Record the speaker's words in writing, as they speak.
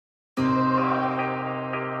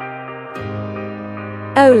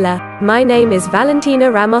Hola, my name is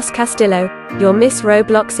Valentina Ramos Castillo, your Miss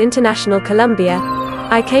Roblox International Colombia.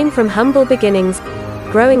 I came from humble beginnings,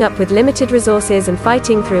 growing up with limited resources and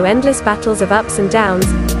fighting through endless battles of ups and downs,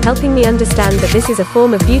 helping me understand that this is a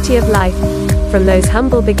form of beauty of life. From those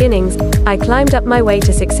humble beginnings, I climbed up my way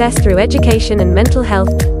to success through education and mental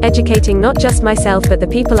health, educating not just myself but the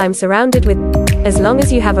people I'm surrounded with. As long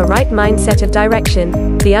as you have a right mindset of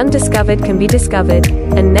direction, the undiscovered can be discovered,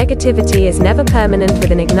 and negativity is never permanent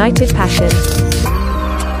with an ignited passion.